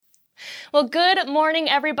Well, good morning,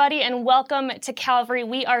 everybody, and welcome to Calvary.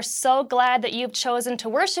 We are so glad that you've chosen to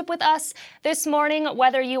worship with us this morning,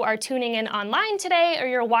 whether you are tuning in online today or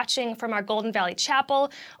you're watching from our Golden Valley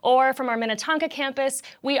Chapel or from our Minnetonka campus.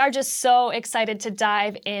 We are just so excited to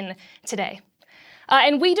dive in today.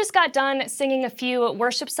 And we just got done singing a few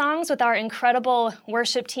worship songs with our incredible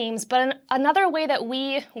worship teams, but another way that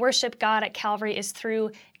we worship God at Calvary is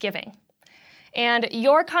through giving. And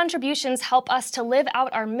your contributions help us to live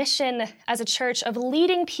out our mission as a church of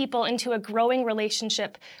leading people into a growing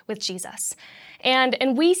relationship with Jesus. And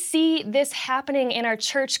we see this happening in our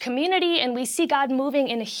church community, and we see God moving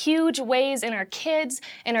in huge ways in our kids,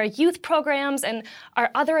 in our youth programs, and our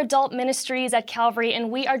other adult ministries at Calvary. And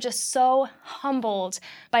we are just so humbled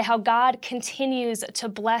by how God continues to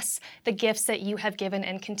bless the gifts that you have given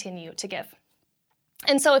and continue to give.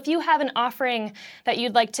 And so if you have an offering that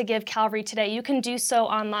you'd like to give Calvary today, you can do so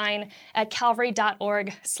online at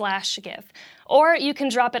calvary.org/give. Or you can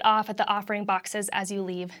drop it off at the offering boxes as you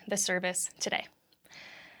leave the service today.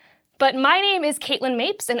 But my name is Caitlin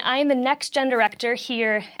Mapes, and I am the Next Gen Director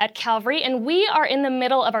here at Calvary, and we are in the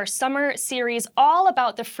middle of our summer series all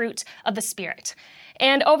about the fruit of the Spirit.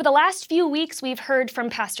 And over the last few weeks, we've heard from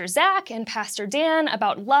Pastor Zach and Pastor Dan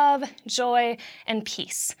about love, joy, and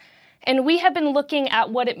peace. And we have been looking at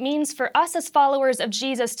what it means for us as followers of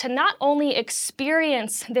Jesus to not only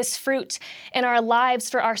experience this fruit in our lives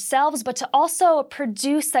for ourselves, but to also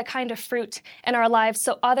produce that kind of fruit in our lives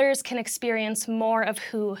so others can experience more of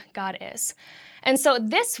who God is. And so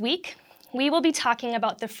this week, we will be talking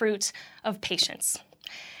about the fruit of patience.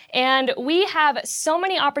 And we have so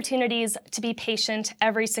many opportunities to be patient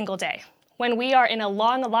every single day. When we are in a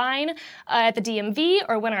long line at the DMV,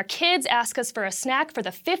 or when our kids ask us for a snack for the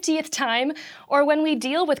 50th time, or when we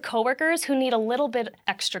deal with coworkers who need a little bit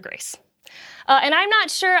extra grace. And I'm not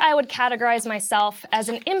sure I would categorize myself as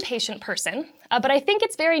an impatient person, but I think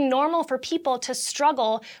it's very normal for people to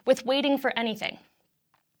struggle with waiting for anything.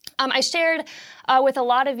 I shared with a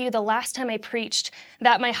lot of you the last time I preached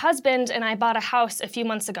that my husband and I bought a house a few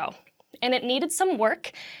months ago. And it needed some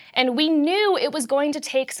work, and we knew it was going to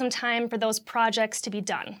take some time for those projects to be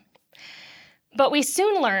done. But we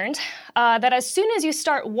soon learned that as soon as you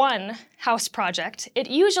start one house project, it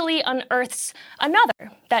usually unearths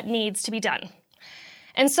another that needs to be done.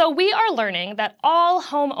 And so we are learning that all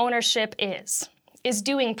home ownership is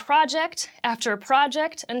doing project after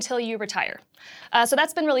project until you retire. So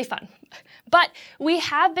that's been really fun. But we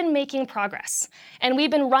have been making progress, and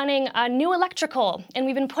we've been running new electrical, and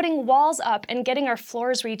we've been putting walls up and getting our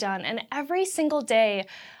floors redone. And every single day,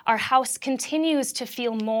 our house continues to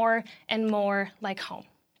feel more and more like home.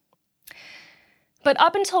 But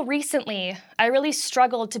up until recently, I really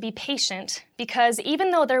struggled to be patient because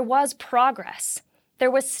even though there was progress,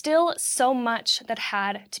 there was still so much that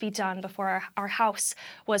had to be done before our house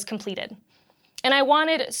was completed. And I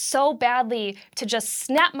wanted so badly to just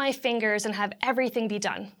snap my fingers and have everything be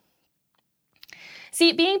done.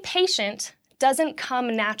 See, being patient doesn't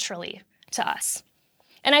come naturally to us.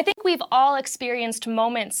 And I think we've all experienced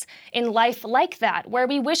moments in life like that, where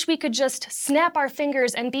we wish we could just snap our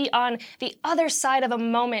fingers and be on the other side of a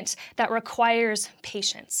moment that requires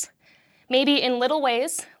patience. Maybe in little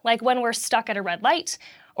ways, like when we're stuck at a red light,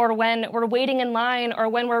 or when we're waiting in line, or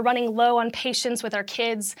when we're running low on patience with our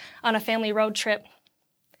kids on a family road trip.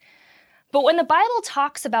 But when the Bible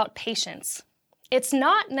talks about patience, it's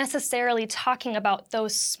not necessarily talking about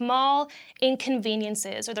those small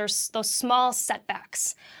inconveniences or those small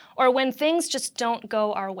setbacks, or when things just don't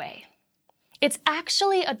go our way. It's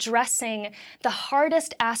actually addressing the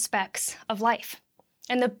hardest aspects of life,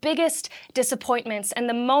 and the biggest disappointments, and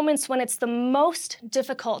the moments when it's the most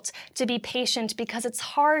difficult to be patient because it's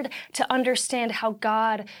hard to understand how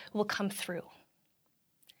God will come through.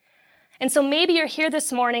 And so maybe you're here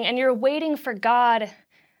this morning and you're waiting for God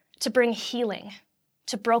to bring healing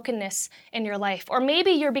to brokenness in your life. Or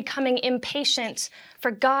maybe you're becoming impatient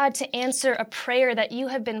for God to answer a prayer that you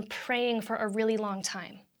have been praying for a really long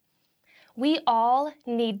time. We all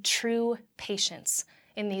need true patience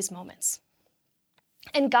in these moments.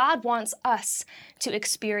 And God wants us to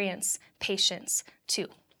experience patience too.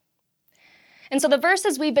 And so the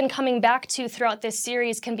verses we've been coming back to throughout this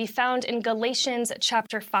series can be found in Galatians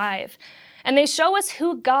chapter 5. And they show us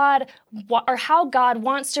how God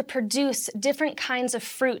wants to produce different kinds of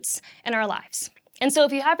fruits in our lives. And so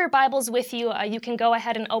if you have your Bibles with you, you can go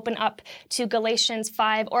ahead and open up to Galatians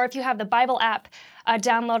 5, or if you have the Bible app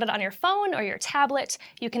downloaded on your phone or your tablet,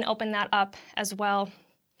 you can open that up as well.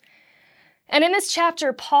 And in this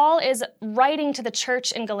chapter, Paul is writing to the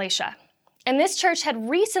church in Galatia. And this church had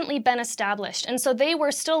recently been established, and so they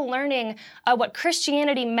were still learning what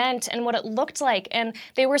Christianity meant and what it looked like, and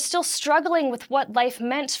they were still struggling with what life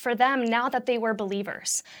meant for them now that they were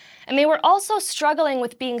believers. And they were also struggling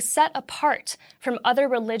with being set apart from other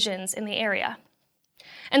religions in the area.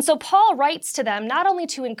 And so Paul writes to them not only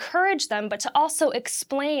to encourage them, but to also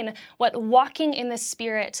explain what walking in the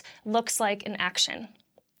Spirit looks like in action.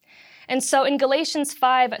 And so in Galatians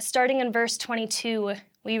 5, starting in verse 22,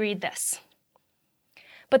 we read this.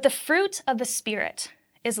 But the fruit of the Spirit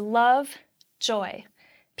is love, joy,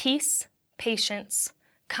 peace, patience,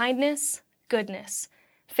 kindness, goodness,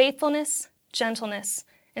 faithfulness, gentleness,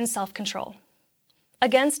 and self-control.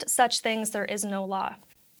 Against such things there is no law.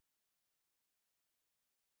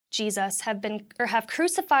 Jesus have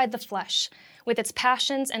crucified the flesh with its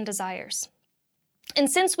passions and desires. And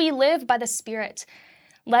since we live by the Spirit,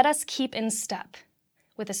 let us keep in step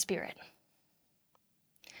with the Spirit.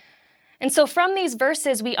 And so from these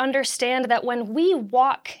verses, we understand that when we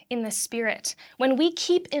walk in the Spirit, when we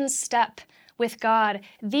keep in step with God,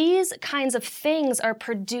 these kinds of things are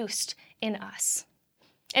produced in us.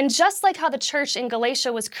 And just like how the church in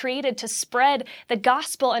Galatia was created to spread the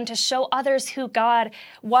gospel and to show others who God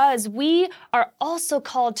was, we are also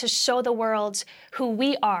called to show the world who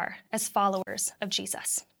we are as followers of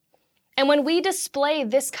Jesus. And when we display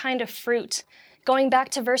this kind of fruit, going back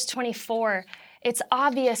to verse 24, it's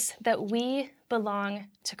obvious that we belong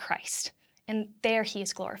to Christ, and there he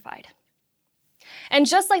is glorified. And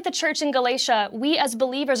just like the church in Galatia, we as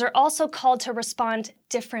believers are also called to respond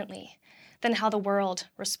differently than how the world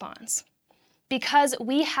responds, because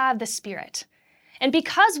we have the Spirit. And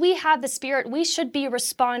because we have the Spirit, we should be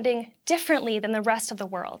responding differently than the rest of the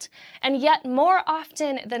world. And yet, more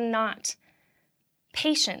often than not,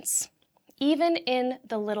 patience, even in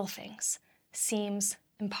the little things, seems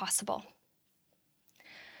impossible.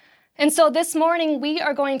 And so this morning, we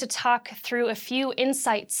are going to talk through a few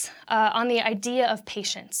insights on the idea of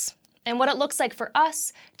patience and what it looks like for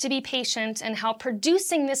us to be patient and how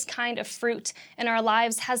producing this kind of fruit in our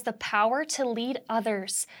lives has the power to lead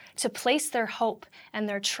others to place their hope and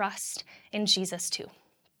their trust in Jesus too.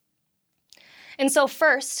 And so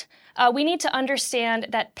first, we need to understand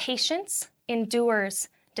that patience endures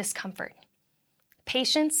discomfort.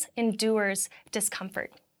 Patience endures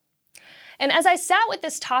discomfort. And as I sat with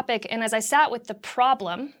this topic and as I sat with the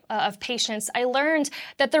problem of patience, I learned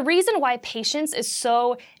that the reason why patience is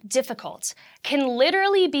so difficult can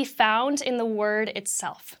literally be found in the word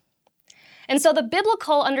itself. And so the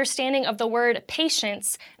biblical understanding of the word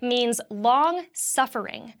patience means long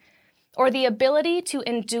suffering or the ability to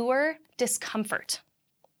endure discomfort.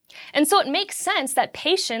 And so it makes sense that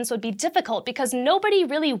patience would be difficult because nobody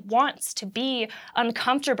really wants to be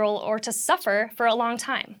uncomfortable or to suffer for a long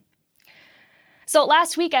time. So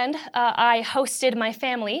last weekend, I hosted my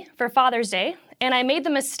family for Father's Day, and I made the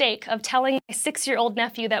mistake of telling my 6-year-old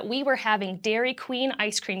nephew that we were having Dairy Queen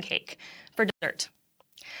ice cream cake for dessert.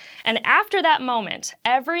 And after that moment,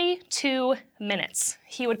 every 2 minutes,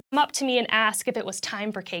 he would come up to me and ask if it was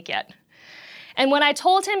time for cake yet. And when I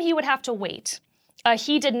told him he would have to wait,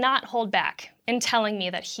 he did not hold back in telling me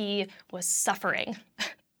that he was suffering.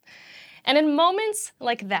 And in moments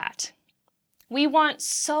like that, we want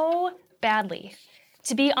so badly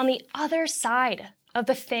to be on the other side of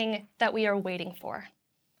the thing that we are waiting for.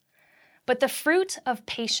 But the fruit of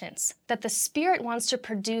patience that the Spirit wants to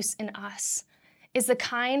produce in us is the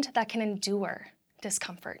kind that can endure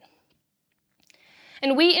discomfort.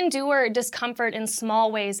 And we endure discomfort in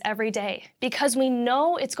small ways every day because we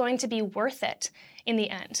know it's going to be worth it in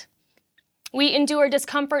the end. We endure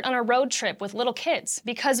discomfort on a road trip with little kids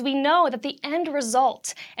because we know that the end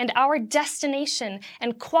result and our destination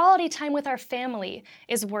and quality time with our family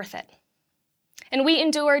is worth it. And we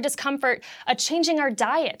endure discomfort changing our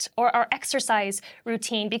diet or our exercise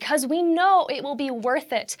routine because we know it will be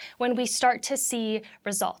worth it when we start to see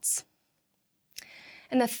results.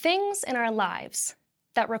 And the things in our lives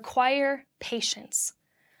that require patience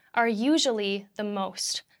are usually the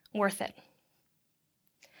most worth it.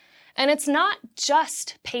 And it's not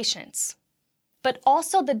just patience, but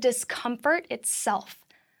also the discomfort itself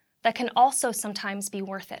that can also sometimes be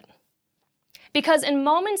worth it. Because in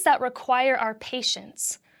moments that require our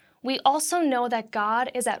patience, we also know that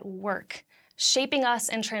God is at work, shaping us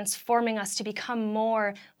and transforming us to become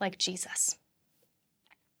more like Jesus.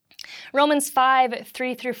 Romans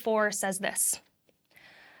 5:3-4 says this,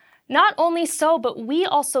 "Not only so, but we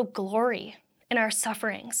also glory in our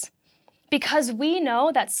sufferings, because we know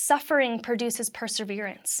that suffering produces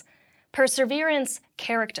perseverance, perseverance,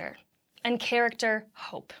 character, and character,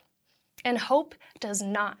 hope. And hope does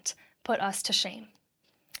not put us to shame,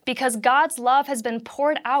 because God's love has been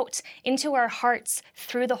poured out into our hearts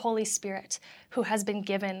through the Holy Spirit who has been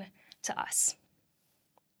given to us.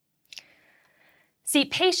 See,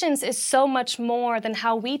 patience is so much more than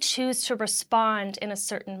how we choose to respond in a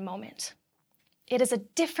certain moment. It is a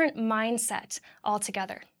different mindset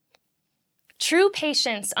altogether. True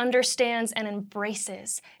patience understands and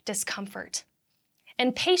embraces discomfort.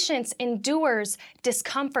 And patience endures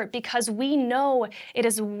discomfort because we know it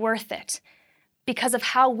is worth it, because of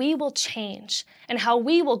how we will change and how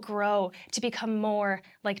we will grow to become more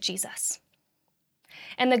like Jesus.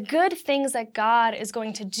 And the good things that God is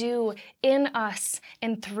going to do in us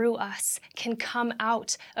and through us can come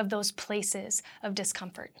out of those places of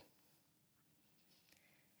discomfort.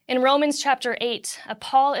 In Romans chapter 8,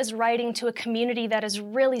 Paul is writing to a community that is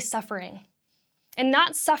really suffering. And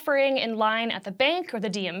not suffering in line at the bank or the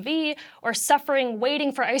DMV or suffering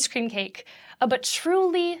waiting for ice cream cake, but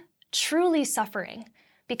truly suffering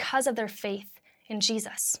because of their faith in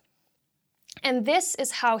Jesus. And this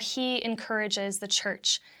is how he encourages the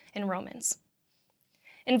church in Romans.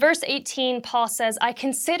 In verse 18, Paul says, "I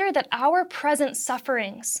consider that our present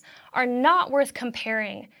sufferings are not worth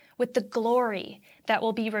comparing with the glory that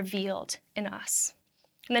will be revealed in us."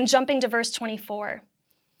 And then jumping to verse 24,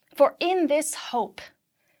 "For in this hope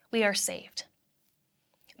we are saved.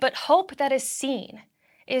 But hope that is seen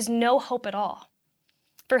is no hope at all.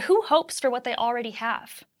 For who hopes for what they already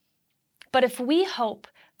have? But if we hope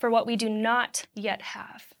for what we do not yet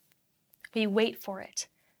have, we wait for it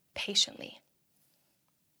patiently."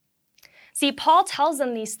 See, Paul tells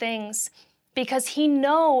them these things because he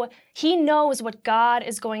knows what God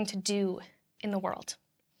is going to do in the world.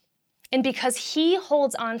 And because he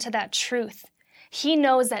holds on to that truth, he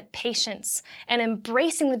knows that patience and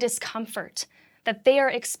embracing the discomfort that they are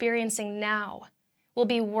experiencing now will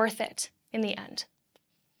be worth it in the end.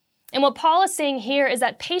 And what Paul is saying here is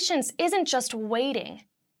that patience isn't just waiting.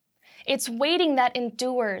 It's waiting that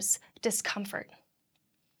endures discomfort.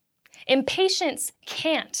 Impatience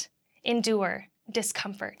can't endure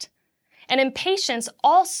discomfort. And impatience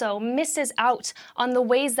also misses out on the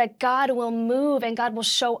ways that God will move and God will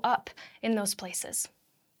show up in those places.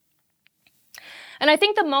 And I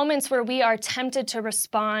think the moments where we are tempted to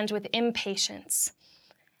respond with impatience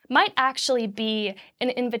might actually be an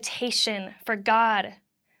invitation for God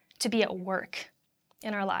to be at work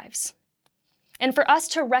in our lives. And for us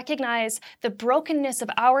to recognize the brokenness of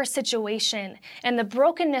our situation and the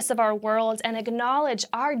brokenness of our world and acknowledge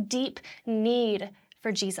our deep need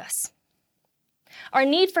for Jesus. Our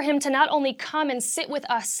need for him to not only come and sit with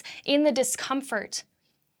us in the discomfort,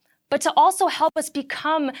 but to also help us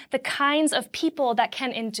become the kinds of people that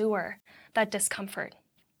can endure that discomfort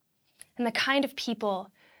and the kind of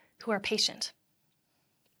people who are patient.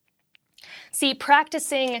 See,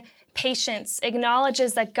 practicing patience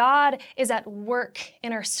acknowledges that God is at work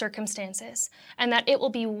in our circumstances and that it will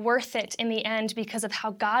be worth it in the end because of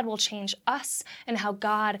how God will change us and how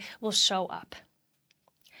God will show up.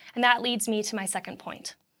 And that leads me to my second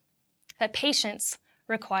point, that patience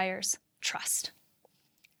requires trust.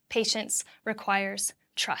 Patience requires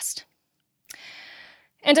trust.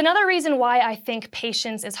 And another reason why I think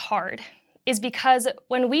patience is hard is because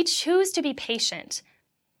when we choose to be patient,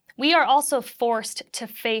 we are also forced to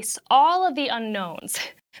face all of the unknowns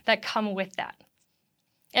that come with that.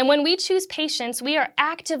 And when we choose patience, we are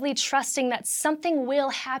actively trusting that something will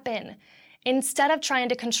happen instead of trying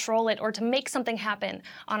to control it or to make something happen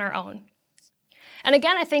on our own. And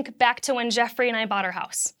again, I think back to when Jeffrey and I bought our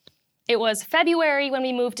house. It was February when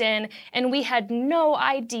we moved in, and we had no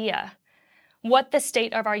idea what the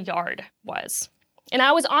state of our yard was. And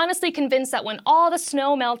I was honestly convinced that when all the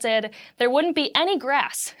snow melted, there wouldn't be any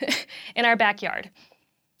grass in our backyard.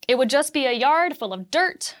 It would just be a yard full of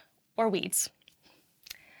dirt or weeds.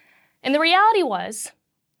 And the reality was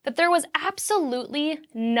that there was absolutely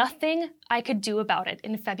nothing I could do about it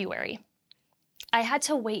in February. I had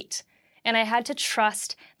to wait, and I had to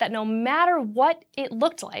trust that no matter what it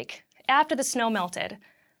looked like after the snow melted,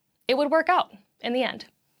 it would work out in the end.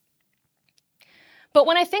 But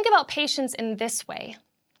when I think about patience in this way,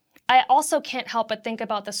 I also can't help but think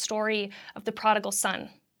about the story of the prodigal son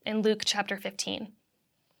in Luke chapter 15,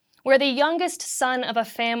 where the youngest son of a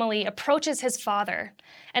family approaches his father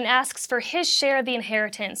and asks for his share of the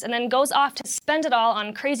inheritance and then goes off to spend it all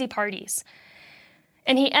on crazy parties.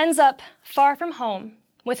 And he ends up far from home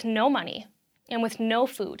with no money and with no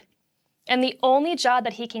food. And the only job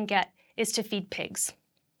that he can get is to feed pigs.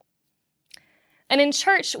 And in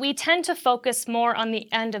church, we tend to focus more on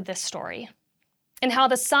the end of this story. and how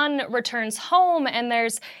the son returns home, and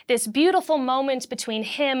there's this beautiful moment between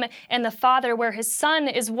him and the father where his son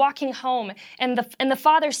is walking home, and the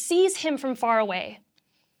father sees him from far away.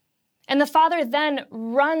 And the father then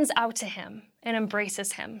runs out to him and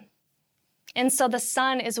embraces him. And so the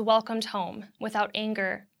son is welcomed home without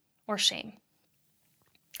anger or shame.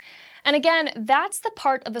 And again, that's the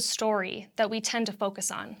part of the story that we tend to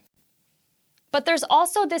focus on. But there's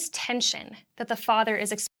also this tension that the father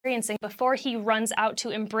is experiencing before he runs out to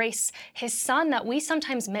embrace his son that we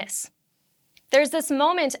sometimes miss. There's this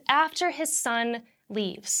moment after his son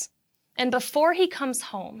leaves and before he comes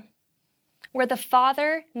home where the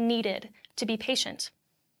father needed to be patient.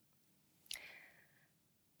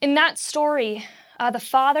 In that story, the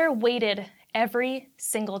father waited every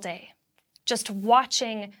single day, just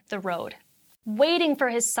watching the road, waiting for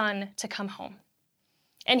his son to come home.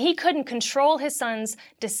 And he couldn't control his son's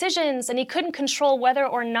decisions, and he couldn't control whether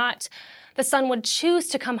or not the son would choose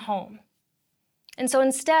to come home. And so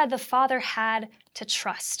instead, the father had to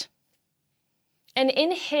trust. And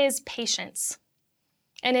in his patience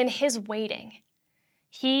and in his waiting,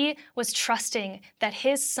 he was trusting that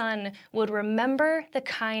his son would remember the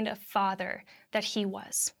kind of father that he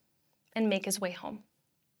was and make his way home.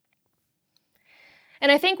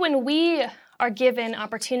 And I think when we are given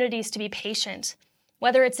opportunities to be patient,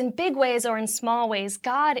 whether it's in big ways or in small ways,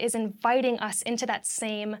 God is inviting us into that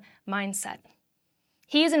same mindset.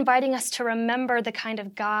 He is inviting us to remember the kind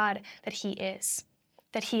of God that He is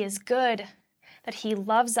good, that He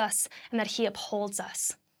loves us, and that He upholds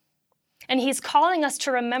us. And He's calling us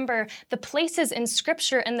to remember the places in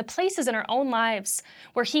Scripture and the places in our own lives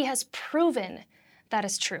where He has proven that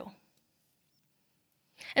is true.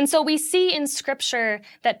 And so we see in Scripture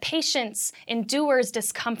that patience endures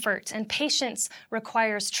discomfort and patience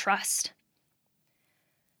requires trust.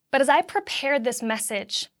 But as I prepared this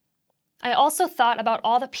message, I also thought about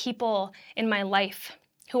all the people in my life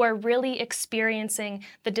who are really experiencing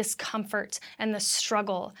the discomfort and the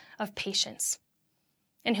struggle of patience,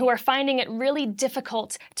 and who are finding it really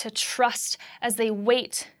difficult to trust as they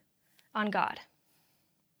wait on God.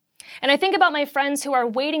 And I think about my friends who are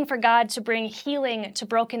waiting for God to bring healing to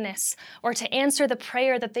brokenness or to answer the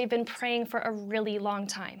prayer that they've been praying for a really long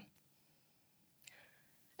time.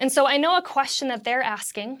 And so I know a question that they're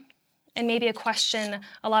asking, and maybe a question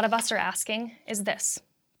a lot of us are asking, is this: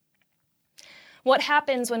 what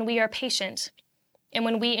happens when we are patient and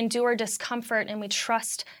when we endure discomfort and we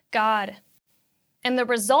trust God, and the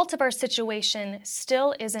result of our situation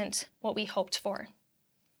still isn't what we hoped for,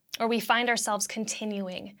 or we find ourselves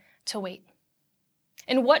continuing to wait?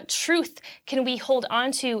 And what truth can we hold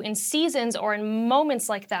on to in seasons or in moments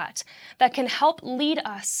like that that can help lead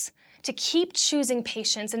us to keep choosing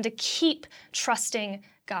patience and to keep trusting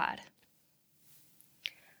God?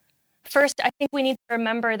 First, I think we need to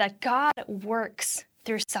remember that God works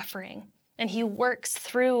through suffering, and He works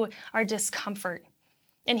through our discomfort.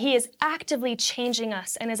 And He is actively changing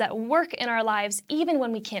us and is at work in our lives even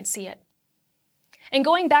when we can't see it. And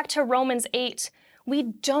going back to Romans 8, we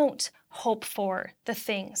don't hope for the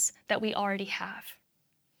things that we already have.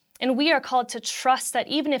 And we are called to trust that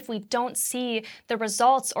even if we don't see the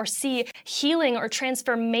results or see healing or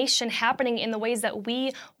transformation happening in the ways that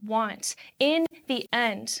we want, in the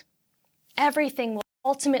end, everything will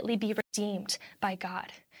ultimately be redeemed by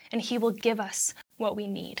God, and He will give us what we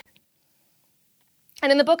need.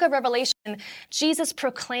 And in the book of Revelation, Jesus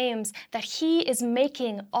proclaims that He is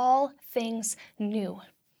making all things new.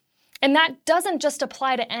 And that doesn't just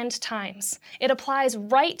apply to end times. It applies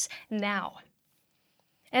right now.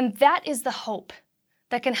 And that is the hope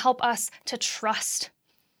that can help us to trust,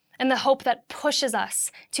 and the hope that pushes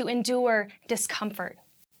us to endure discomfort.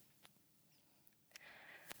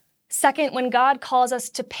 Second, when God calls us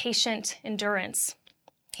to patient endurance,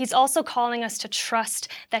 He's also calling us to trust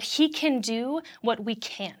that He can do what we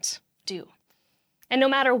can't do. And no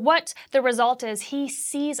matter what the result is, He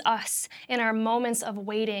sees us in our moments of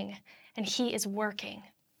waiting, and He is working.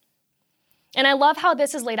 And I love how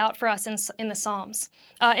this is laid out for us in the Psalms.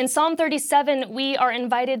 In Psalm 37, we are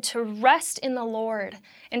invited to rest in the Lord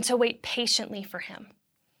and to wait patiently for Him.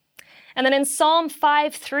 And then in Psalm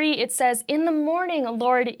 5:3, it says, "In the morning,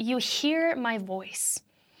 Lord, you hear my voice.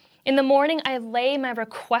 In the morning, I lay my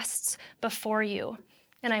requests before you,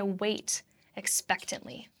 and I wait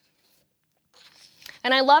expectantly."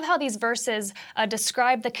 And I love how these verses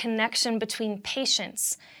describe the connection between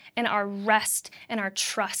patience and our rest and our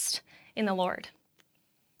trust in the Lord.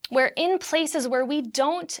 Where in places where we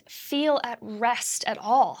don't feel at rest at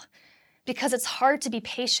all, because it's hard to be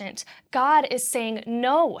patient, God is saying,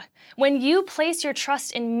 no. When you place your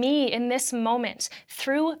trust in me in this moment,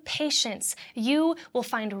 through patience, you will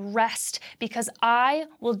find rest because I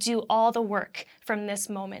will do all the work from this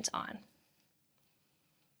moment on.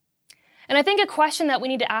 And I think a question that we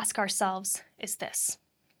need to ask ourselves is this: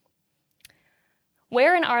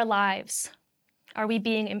 where in our lives are we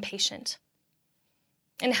being impatient?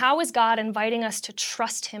 And how is God inviting us to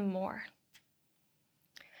trust him more?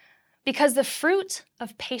 Because the fruit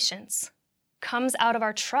of patience comes out of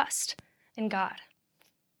our trust in God.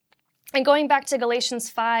 And going back to Galatians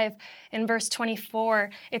 5 in verse 24,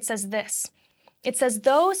 it says this. It says,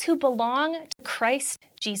 those who belong to Christ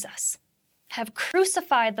Jesus have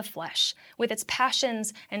crucified the flesh with its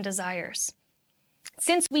passions and desires.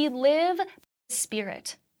 Since we live by the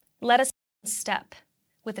Spirit, let us step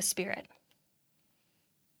with the Spirit.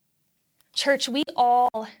 Church, we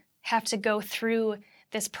all have to go through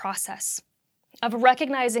this process of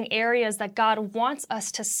recognizing areas that God wants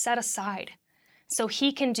us to set aside so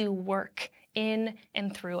he can do work in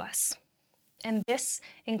and through us. And this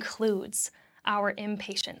includes our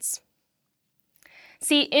impatience.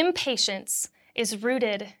 See, impatience is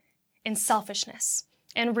rooted in selfishness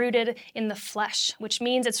and rooted in the flesh, which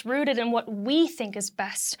means it's rooted in what we think is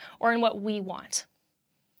best or in what we want.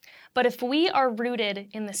 But if we are rooted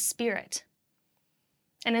in the Spirit,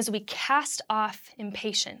 and as we cast off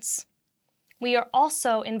impatience, we are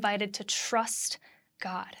also invited to trust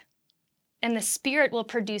God, and the Spirit will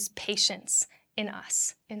produce patience in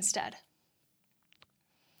us instead.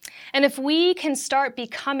 And if we can start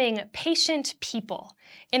becoming patient people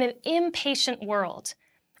in an impatient world,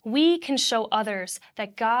 we can show others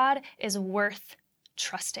that God is worth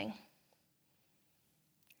trusting.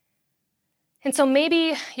 And so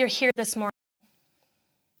maybe you're here this morning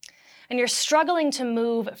and you're struggling to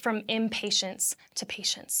move from impatience to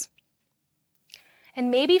patience.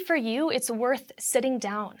 And maybe for you, it's worth sitting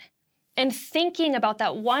down and thinking about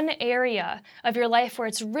that one area of your life where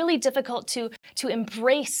it's really difficult to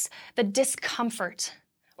embrace the discomfort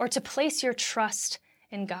or to place your trust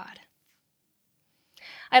in God.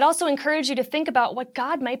 I'd also encourage you to think about what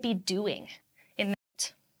God might be doing in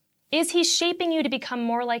that. Is he shaping you to become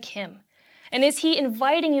more like him? And is he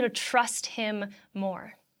inviting you to trust him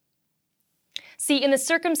more? See, in the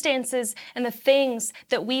circumstances and the things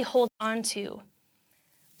that we hold on to,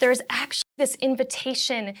 there's actually this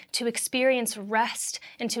invitation to experience rest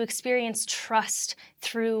and to experience trust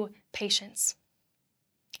through patience.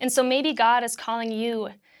 And so maybe God is calling you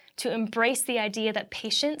to embrace the idea that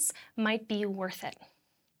patience might be worth it.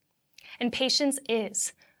 And patience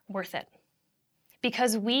is worth it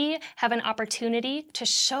because we have an opportunity to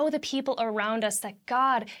show the people around us that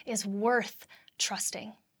God is worth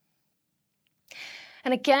trusting.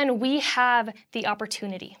 And again, we have the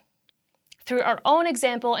opportunity through our own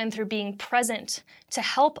example and through being present to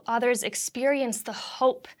help others experience the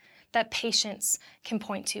hope that patience can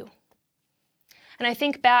point to. And I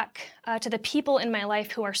think back to the people in my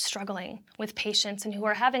life who are struggling with patience and who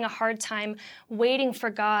are having a hard time waiting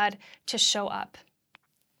for God to show up.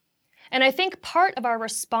 And I think part of our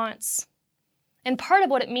response and part of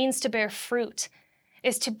what it means to bear fruit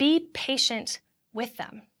is to be patient with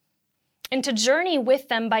them and to journey with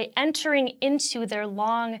them by entering into their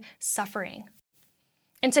long suffering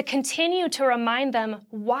and to continue to remind them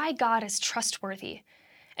why God is trustworthy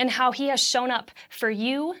and how he has shown up for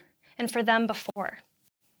you and for them before.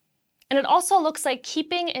 And it also looks like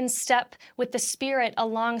keeping in step with the Spirit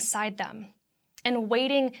alongside them and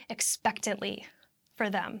waiting expectantly for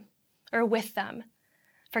them or with them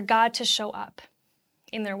for God to show up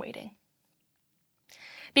in their waiting.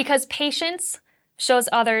 Because patience shows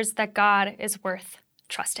others that God is worth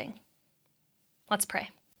trusting. Let's pray.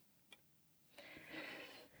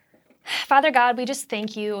 Father God, we just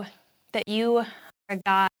thank you that you are a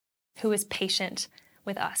God who is patient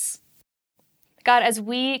with us. God, as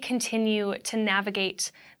we continue to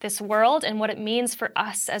navigate this world and what it means for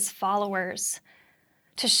us as followers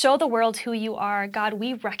to show the world who you are, God,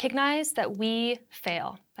 we recognize that we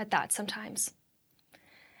fail at that sometimes.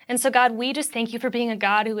 And so, God, we just thank you for being a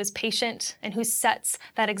God who is patient and who sets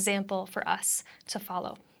that example for us to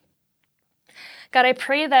follow. God, I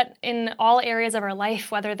pray that in all areas of our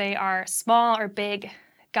life, whether they are small or big,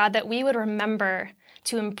 God, that we would remember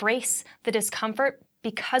to embrace the discomfort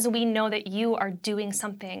because we know that you are doing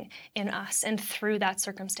something in us and through that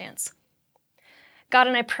circumstance. God,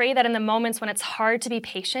 and I pray that in the moments when it's hard to be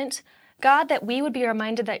patient, God, that we would be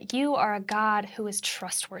reminded that you are a God who is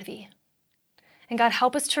trustworthy. And God,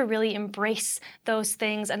 help us to really embrace those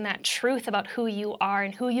things and that truth about who you are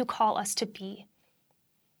and who you call us to be.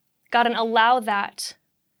 God, and allow that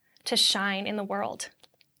to shine in the world.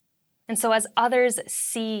 And so as others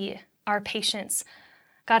see our patience,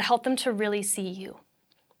 God, help them to really see you,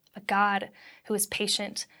 a God who is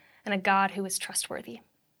patient and a God who is trustworthy.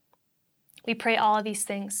 We pray all of these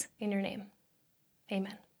things in your name.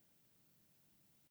 Amen.